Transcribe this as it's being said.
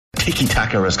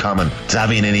tiki-taka Roscommon,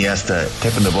 Xavi and Iniesta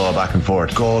tipping the ball back and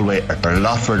forth. Galway are a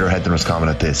lot further ahead than Roscommon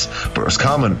at this, but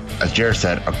Roscommon, as Ger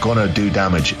said, are going to do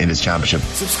damage in this championship.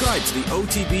 Subscribe to the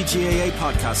OTB GAA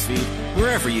podcast feed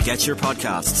wherever you get your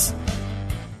podcasts.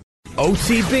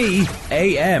 OTB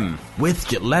AM with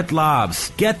Gillette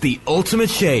Labs. Get the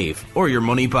ultimate shave or your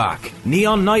money back.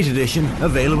 Neon Night Edition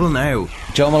available now.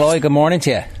 Joe Molloy, good morning to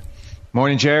you.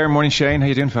 Morning, Ger. Morning, Shane. How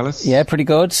you doing, fellas? Yeah, pretty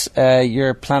good.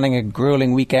 You're planning a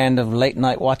gruelling weekend of late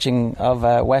night watching of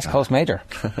West Coast Major.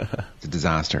 It's a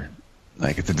disaster.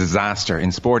 It's a disaster.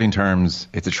 In sporting terms,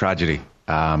 it's a tragedy.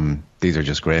 These are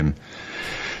just grim.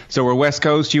 So we're West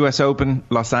Coast, US Open,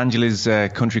 Los Angeles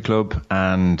Country Club,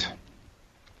 and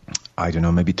I don't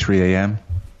know, maybe 3 a.m,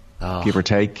 give or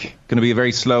take. Going to be a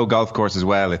very slow golf course as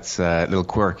well. It's a little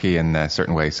quirky in a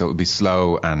certain way, so it'll be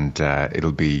slow and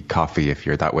it'll be coffee if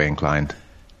you're that way inclined.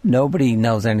 Nobody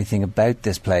knows anything about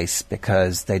this place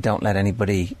because they don't let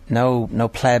anybody, no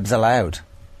plebs allowed.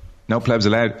 No plebs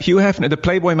allowed. Hugh Hefner, the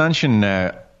Playboy Mansion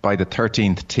by the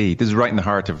 13th tee. This is right in the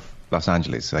heart of Los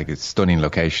Angeles. It's a stunning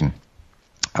location.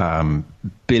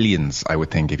 Billions, I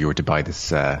would think, if you were to buy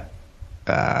this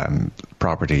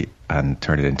property and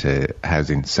turn it into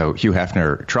housing. So Hugh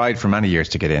Hefner tried for many years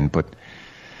to get in, but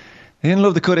they didn't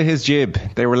love the cut of his jib.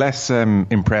 They were less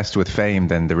impressed with fame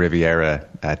than the Riviera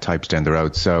types down the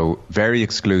road. So very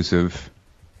exclusive.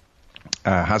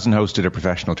 Hasn't hosted a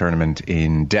professional tournament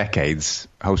in decades.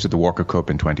 Hosted the Walker Cup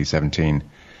in 2017.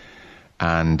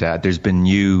 And there's been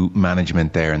new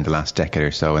management there in the last decade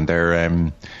or so, and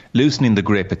they're loosening the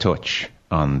grip a touch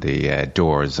on the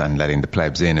doors and letting the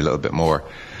plebs in a little bit more.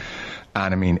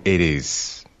 And I mean, it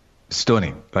is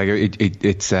stunning.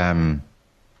 It's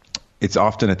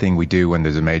often a thing we do when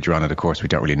there's a major on it. Of course, we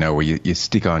don't really know, where you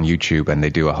stick on YouTube and they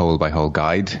do a hole by hole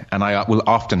guide. And I will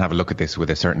often have a look at this with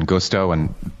a certain gusto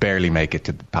and barely make it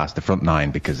past the front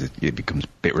nine because it becomes a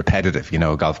bit repetitive. You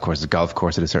know, a golf course is a golf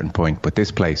course at a certain point, but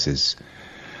this place is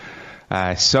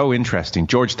so interesting.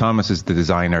 George Thomas is the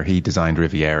designer. He designed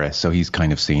Riviera, so he's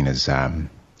kind of seen as,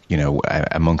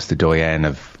 amongst the doyen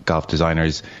of golf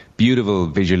designers. Beautiful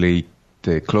visually.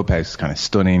 The clubhouse is kind of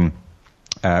stunning.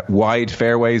 Wide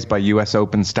fairways by US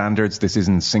Open standards. This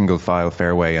isn't single file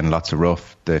fairway and lots of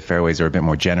rough. The fairways are a bit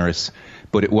more generous,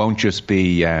 but it won't just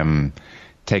be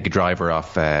take a driver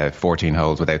off 14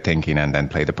 holes without thinking and then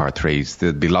play the par threes.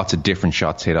 There'll be lots of different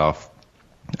shots hit off.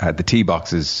 The tee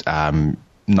boxes,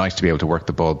 nice to be able to work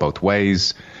the ball both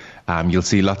ways. You'll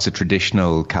see lots of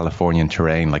traditional Californian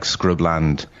terrain like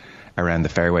scrubland around the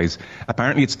fairways.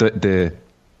 Apparently it's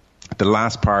the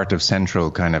last part of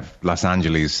central kind of Los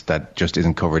Angeles that just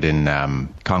isn't covered in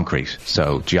concrete.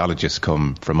 So geologists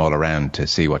come from all around to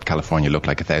see what California looked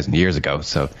like 1,000 years ago.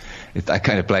 So it's that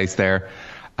kind of place there.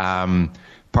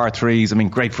 Par threes, I mean,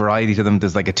 great variety to them.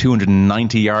 There's like a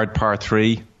 290-yard par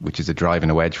three, which is a drive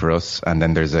and a wedge for us. And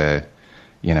then there's a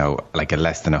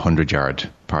less than 100-yard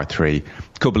par three.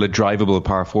 A couple of drivable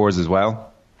par fours as well.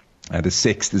 The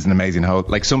sixth is an amazing hole.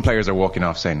 Like, some players are walking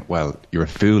off saying, well, you're a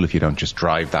fool if you don't just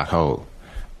drive that hole.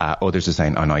 Others are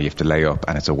saying, oh no, you have to lay up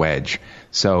and it's a wedge.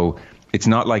 So it's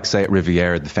not like, say, at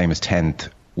Riviera, the famous 10th,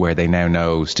 where they now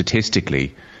know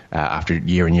statistically, after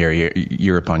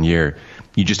year upon year,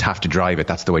 you just have to drive it.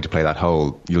 That's the way to play that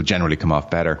hole. You'll generally come off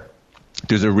better.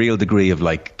 There's a real degree of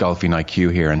golfing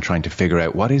IQ here and trying to figure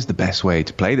out what is the best way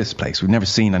to play this place. We've never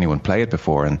seen anyone play it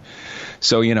before. And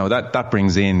so, that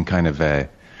brings in kind of a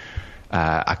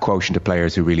quotient of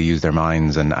players who really use their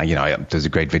minds. And, there's a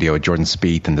great video of Jordan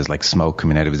Spieth, and there's smoke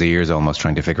coming out of his ears almost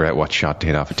trying to figure out what shot to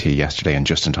hit off a tee yesterday. And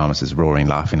Justin Thomas is roaring,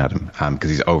 laughing at him because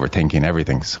he's overthinking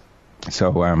everything.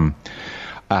 So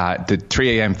the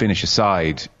 3 a.m. finish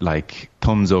aside,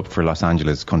 thumbs up for Los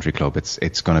Angeles Country Club.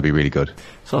 It's going to be really good.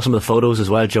 Saw some of the photos as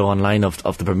well, Joe, online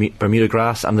of the Bermuda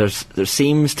grass, and there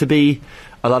seems to be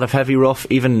a lot of heavy rough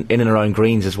even in and around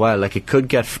greens as well. It could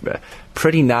get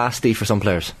pretty nasty for some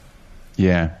players.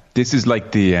 Yeah, this is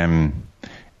like the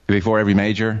before every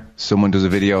major, someone does a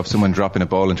video of someone dropping a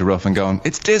ball into rough and going,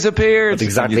 it's disappeared. That's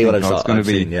exactly what I've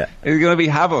seen. It's going to be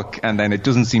havoc, and then it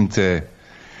doesn't seem to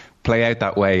play out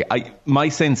that way. My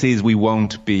sense is we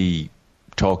won't be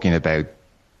talking about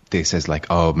this as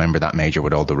remember that major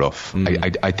with all the rough.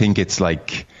 I think it's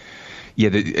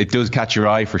it does catch your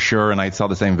eye for sure, and I saw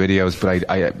the same videos, but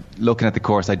I looking at the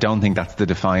course, I don't think that's the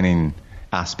defining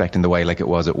aspect in the way it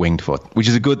was at Winged Foot, which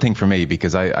is a good thing for me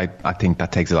because I think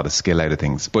that takes a lot of skill out of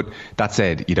things. But that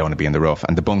said, you don't want to be in the rough,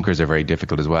 and the bunkers are very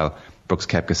difficult as well. Brooks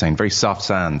Koepka saying very soft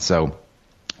sand, so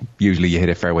usually you hit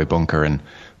a fairway bunker and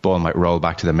ball might roll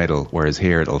back to the middle, whereas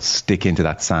here it'll stick into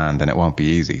that sand and it won't be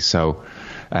easy. So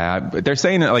they're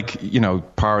saying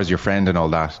par is your friend and all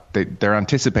that. They're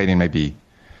anticipating maybe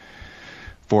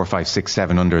 4, 5, 6,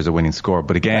 7 under as a winning score.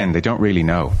 But again, they don't really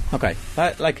know. Okay.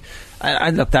 Look,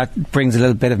 that brings a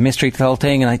little bit of mystery to the whole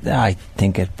thing, and I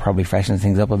think it probably freshens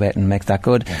things up a bit and makes that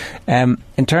good. Yeah.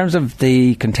 In terms of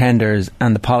the contenders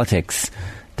and the politics,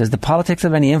 does the politics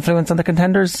have any influence on the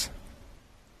contenders?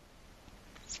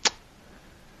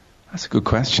 That's a good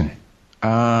question.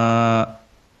 I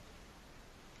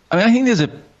think there's a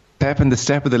pep in the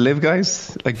step of the live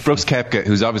guys. Like Brooks Koepka,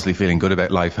 who's obviously feeling good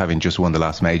about life, having just won the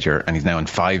last major, and he's now in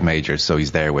 5 majors, so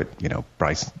he's there with,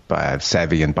 Bryce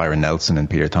Seve and Byron Nelson and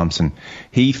Peter Thompson.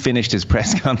 He finished his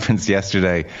press conference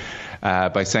yesterday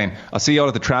by saying, I'll see you all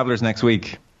at the Travellers next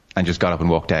week, and just got up and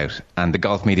walked out. And the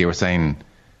golf media were saying,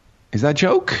 is that a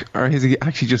joke? Or is he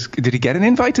actually did he get an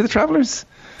invite to the Travellers?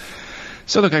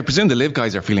 So look, I presume the live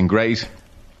guys are feeling great.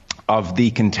 Of the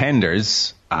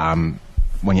contenders,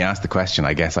 when you asked the question,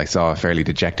 I guess I saw a fairly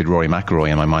dejected Rory McIlroy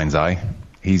in my mind's eye.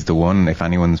 He's the one, if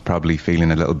anyone's probably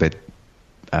feeling a little bit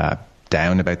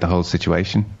down about the whole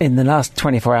situation. In the last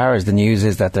 24 hours, the news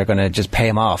is that they're going to just pay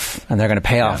him off, and they're going to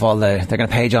pay off they're going to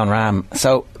pay John Ram.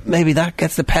 So maybe that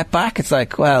gets the pep back. It's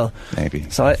like, well, maybe.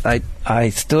 So I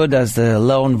stood as the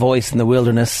lone voice in the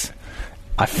wilderness.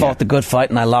 I fought the good fight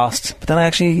and I lost, but then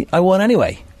I won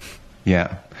anyway.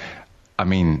 Yeah. I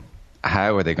mean,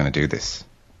 how are they going to do this?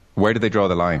 Where do they draw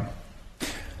the line?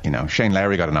 Shane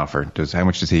Lowry got an offer. How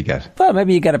much does he get? Well,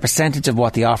 maybe you get a percentage of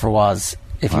what the offer was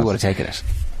if you would have taken it.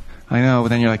 I know, but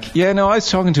then you're like, I was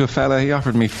talking to a fella, he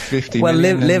offered me 50 well,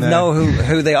 million. Well, Liv know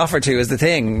who they offered to is the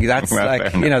thing. That's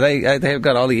they've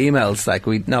got all the emails. Like,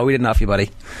 we didn't offer you, buddy.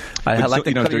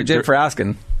 You did for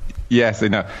asking. Yes, I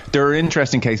know. There are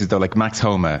interesting cases, though, like Max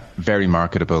Homa, very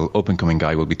marketable, up-and-coming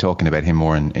guy. We'll be talking about him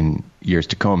more in years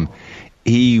to come.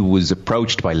 He was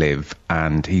approached by Liv,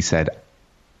 and he said,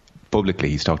 publicly,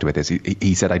 he's talked about this,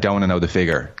 he said, I don't want to know the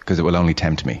figure, because it will only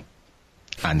tempt me.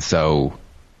 And so,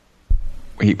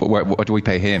 what do we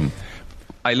pay him?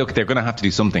 They're going to have to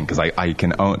do something, because I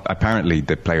can own, apparently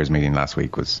the players' meeting last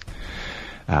week was...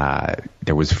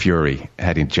 there was fury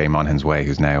heading Jay Monaghan's way,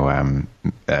 who's now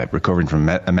recovering from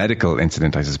a medical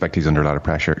incident. I suspect he's under a lot of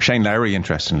pressure. Shane Lowry,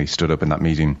 interestingly, stood up in that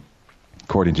meeting,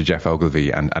 according to Jeff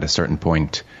Ogilvy, and at a certain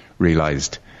point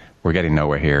realised we're getting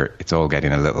nowhere here. It's all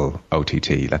getting a little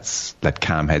OTT. Let's let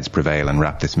calm heads prevail and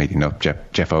wrap this meeting up.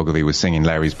 Jeff Ogilvy was singing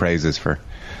Lowry's praises for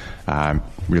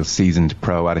real seasoned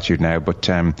pro attitude now. But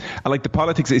I like the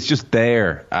politics. It's just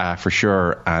there for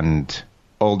sure. And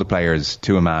all the players,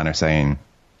 to a man, are saying,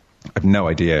 I have no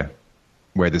idea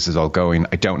where this is all going.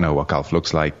 I don't know what golf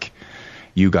looks like.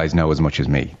 You guys know as much as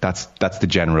me. That's the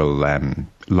general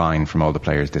line from all the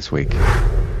players this week.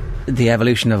 The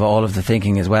evolution of all of the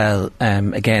thinking as well.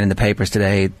 Again, in the papers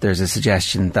today, there's a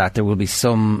suggestion that there will be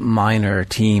some minor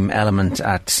team element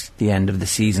at the end of the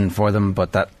season for them,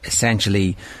 but that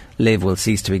essentially Liv will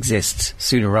cease to exist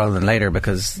sooner rather than later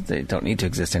because they don't need to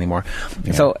exist anymore.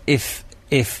 Yeah. So if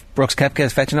Brooks Koepka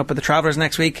is fetching up with the Travellers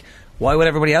next week, why would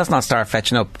everybody else not start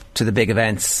fetching up to the big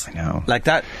events? I know. Like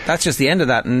that's just the end of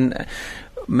that. And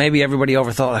maybe everybody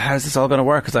overthought, how's this all going to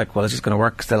work? It's like, well, it's just going to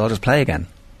work because they'll all just play again.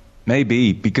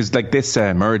 Maybe, because like this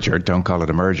merger, don't call it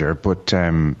a merger, but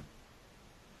I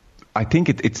think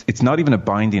it's not even a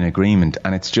binding agreement,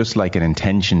 and it's just like an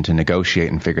intention to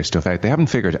negotiate and figure stuff out. They haven't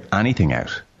figured anything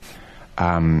out.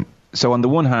 So on the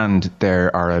one hand,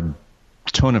 there are a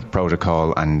ton of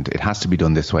protocol, and it has to be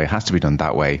done this way, it has to be done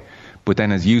that way. But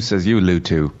then, as you allude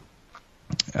to,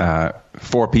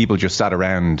 4 people just sat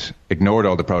around, ignored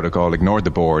all the protocol, ignored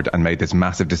the board, and made this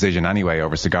massive decision anyway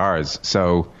over cigars.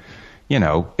 So,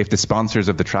 if the sponsors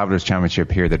of the Travellers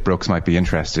Championship hear that Brooks might be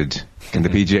interested, can the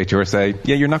PGA Tour say,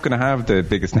 yeah, you're not going to have the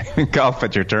biggest name in golf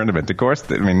at your tournament? Of course,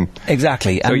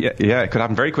 exactly. So it could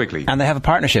happen very quickly. And they have a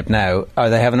partnership now, or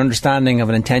they have an understanding of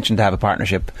an intention to have a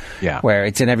partnership, where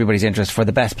it's in everybody's interest for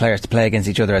the best players to play against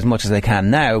each other as much as they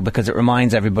can now, because it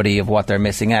reminds everybody of what they're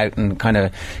missing out and kind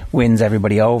of wins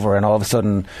everybody over, and all of a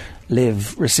sudden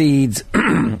Liv recedes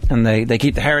and they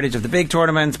keep the heritage of the big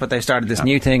tournaments, but they started this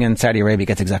new thing, and Saudi Arabia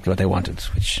gets exactly what they wanted,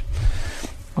 which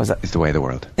was that. It's the way of the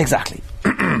world. Exactly.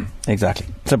 Exactly.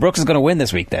 So Brooks is going to win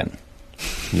this week then.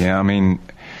 Yeah,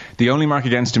 the only mark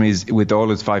against him is with all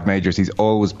his 5 majors, he's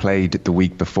always played the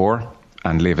week before,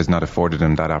 and Liv has not afforded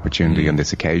him that opportunity on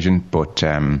this occasion. But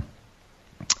the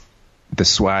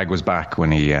swag was back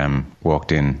when he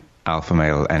walked in. Alpha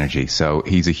male energy, so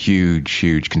he's a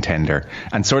huge contender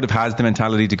and sort of has the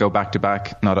mentality to go back to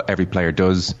back. Not every player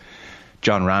does.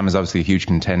 John Ram is obviously a huge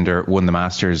contender, won the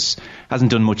Masters, hasn't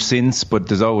done much since, but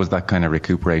there's always that kind of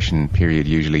recuperation period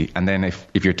usually. And then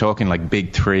if you're talking like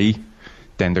big 3,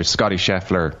 then there's Scotty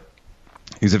Scheffler,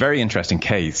 who's a very interesting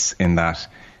case in that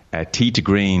tee to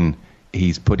green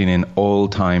he's putting in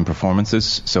all-time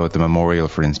performances. So at the Memorial,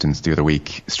 for instance, the other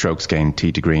week, strokes gained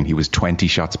tee to green, he was 20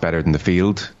 shots better than the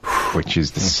field, which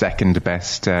is the second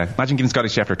best. Imagine giving Scotty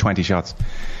Scheffler 20 shots.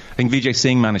 I think Vijay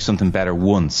Singh managed something better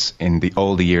once in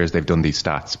all the years they've done these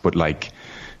stats, but like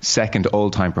second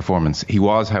all-time performance. He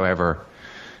was, however,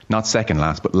 not second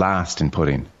last, but last in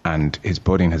putting, and his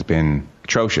putting has been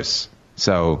atrocious.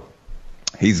 So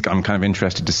I'm kind of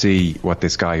interested to see what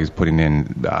this guy who's putting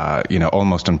in,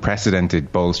 almost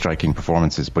unprecedented ball striking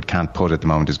performances, but can't putt at the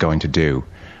moment, is going to do.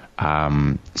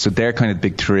 So they're kind of the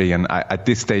big three, and at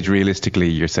this stage, realistically,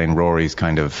 you're saying Rory's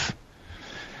kind of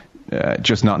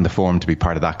just not in the form to be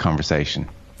part of that conversation.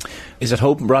 Is it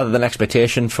hope rather than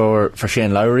expectation for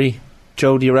Shane Lowry,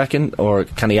 Joe, do you reckon, or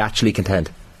can he actually contend?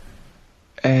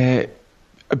 A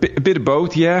bit of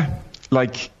both, yeah.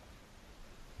 Like,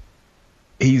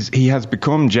 he has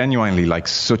become genuinely like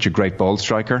such a great ball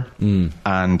striker,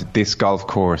 and this golf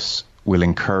course will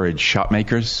encourage shot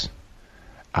makers,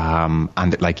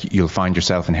 and like you'll find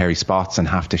yourself in hairy spots and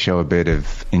have to show a bit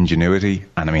of ingenuity,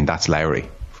 and I mean that's Lowry,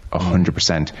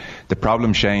 100%. The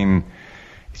problem, Shane,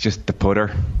 is just the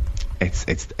putter.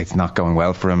 It's not going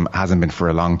well for him. Hasn't been for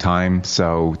a long time,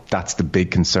 so that's the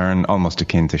big concern, almost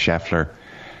akin to Scheffler.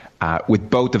 With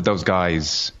both of those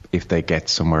guys, if they get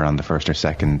somewhere on the first or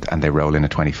second and they roll in a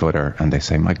 20-footer and they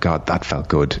say, my God, that felt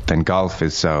good, then golf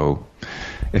is so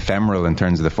ephemeral in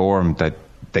terms of the form that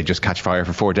they just catch fire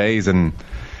for 4 days, and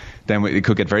then it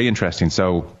could get very interesting.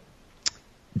 So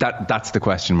that's the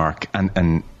question mark,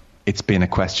 and it's been a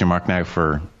question mark now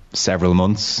for several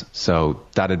months, so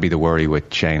that'd be the worry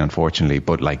with Shane, unfortunately.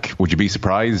 But like, would you be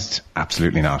surprised?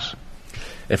 Absolutely not.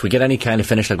 If we get any kind of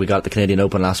finish like we got at the Canadian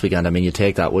Open last weekend, I mean, you'd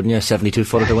take that, wouldn't you?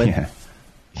 72-footer to win.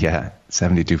 Yeah,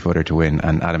 72-footer to win,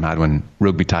 and Adam had one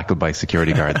rugby tackled by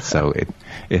security guards, so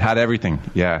it had everything.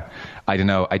 Yeah, I don't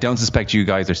know. I don't suspect you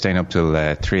guys are staying up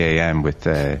till 3 a.m. with.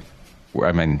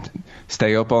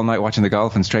 Stay up all night watching the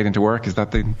golf and straight into work. Is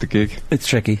that the gig? It's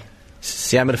tricky.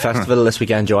 See, I'm at a festival this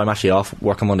weekend, Joe. I'm actually off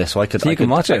work on Monday, so I could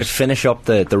finish up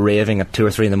the raving at 2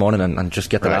 or 3 in the morning and just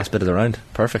get the last bit of the round.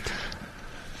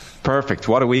 Perfect.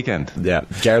 What a weekend. Yeah,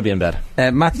 Jerry will be in bed.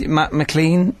 Matt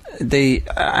McLean, the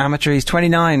amateur, he's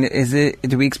 29.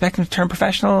 Do we expect him to turn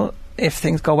professional if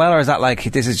things go well, or is that like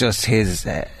this is just his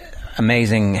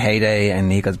amazing heyday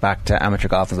and he goes back to amateur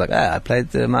golf and is like, I played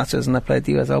the Masters and I played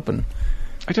the US Open?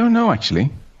 I don't know,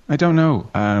 actually. I don't know.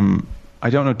 I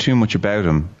don't know too much about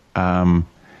him.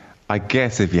 I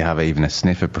guess if you have even a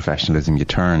sniff of professionalism, you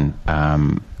turn.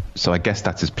 So I guess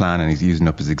that's his plan, and he's using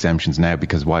up his exemptions now,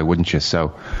 because why wouldn't you?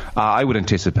 So I would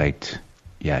anticipate,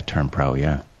 turn pro,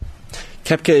 yeah.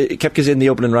 Koepka's in the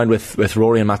opening round with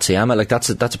Rory and Matsuyama. Like that's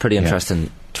a pretty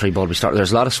interesting three-ball we start.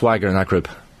 There's a lot of swagger in that group.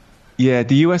 Yeah,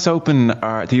 the US Open, the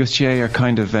USGA are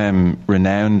kind of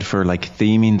renowned for like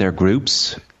theming their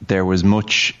groups. There was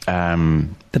much the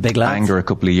big lads anger a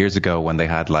couple of years ago when they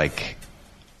had like,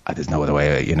 there's no other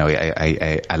way,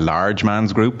 a large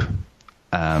man's group.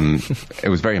 It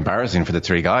was very embarrassing for the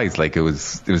three guys. Like it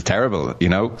was terrible,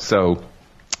 So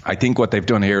I think what they've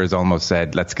done here is almost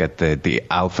said, let's get the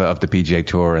alpha of the PGA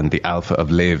Tour and the alpha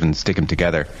of LIV and stick them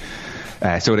together.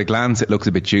 So at a glance, it looks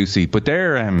a bit juicy, but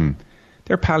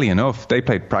they're pally enough. They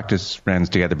played practice rounds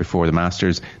together before the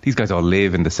Masters. These guys all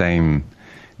live in the same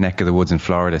neck of the woods in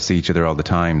Florida, see each other all the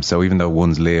time. So even though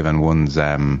one's LIV and one's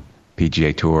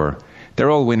PGA Tour, they're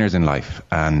all winners in life,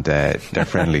 and they're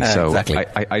friendly. So exactly.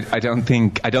 I don't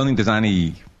think there's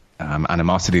any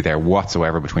animosity there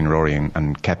whatsoever between Rory and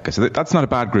Koepka. So that's not a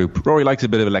bad group. Rory likes a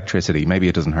bit of electricity. Maybe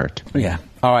it doesn't hurt. Yeah.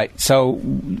 All right. So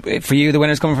for you, the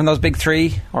winner's coming from those big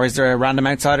three, or is there a random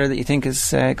outsider that you think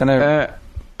is going to?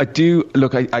 I do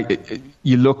look.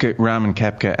 You look at Rahm and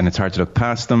Koepka, and it's hard to look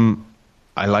past them.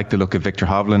 I like the look of Victor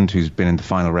Hovland, who's been in the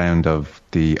final round of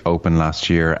the Open last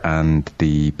year and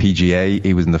the PGA.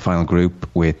 He was in the final group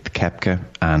with Koepka,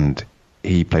 and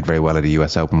he played very well at the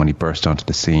US Open when he burst onto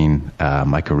the scene,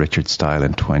 Michael Richards style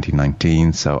in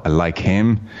 2019. So I like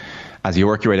him. As you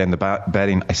work your way down the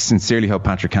betting, I sincerely hope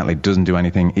Patrick Cantlay doesn't do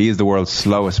anything. He is the world's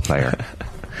slowest player.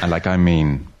 And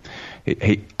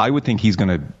I would think he's going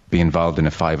to be involved in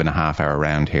a 5.5 hour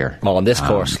round here. Oh, on this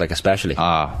course, especially.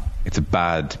 It's a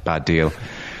bad deal.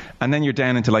 And then you're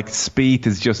down into Spieth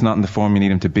is just not in the form you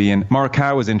need him to be in.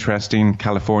 Morikawa is interesting.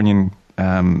 Californian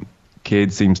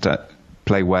kid, seems to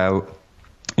play well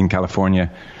in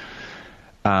California.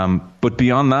 But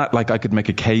beyond that, I could make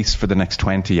a case for the next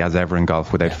 20 as ever in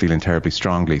golf without feeling terribly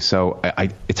strongly. So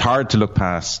it's hard to look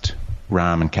past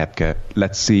Rahm and Koepka.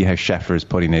 Let's see how Scheffler's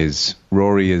putting is.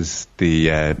 Rory is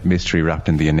the mystery wrapped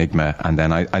in the enigma. And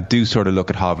then I do sort of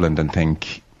look at Hovland and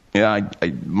think,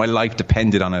 my life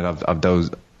depended on it of those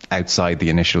outside the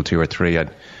initial 2 or 3,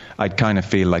 I'd kind of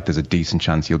feel like there's a decent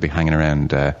chance you'll be hanging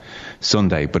around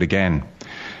Sunday. But again,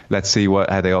 let's see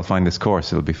how they all find this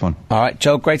course. It'll be fun. All right,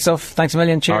 Joe, great stuff. Thanks a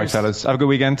million. Cheers. All right, fellas. Have a good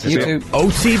weekend. You too.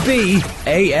 OTB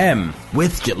AM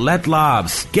with Gillette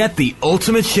Labs. Get the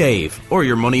ultimate shave or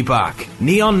your money back.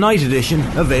 Neon Night Edition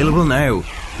available now.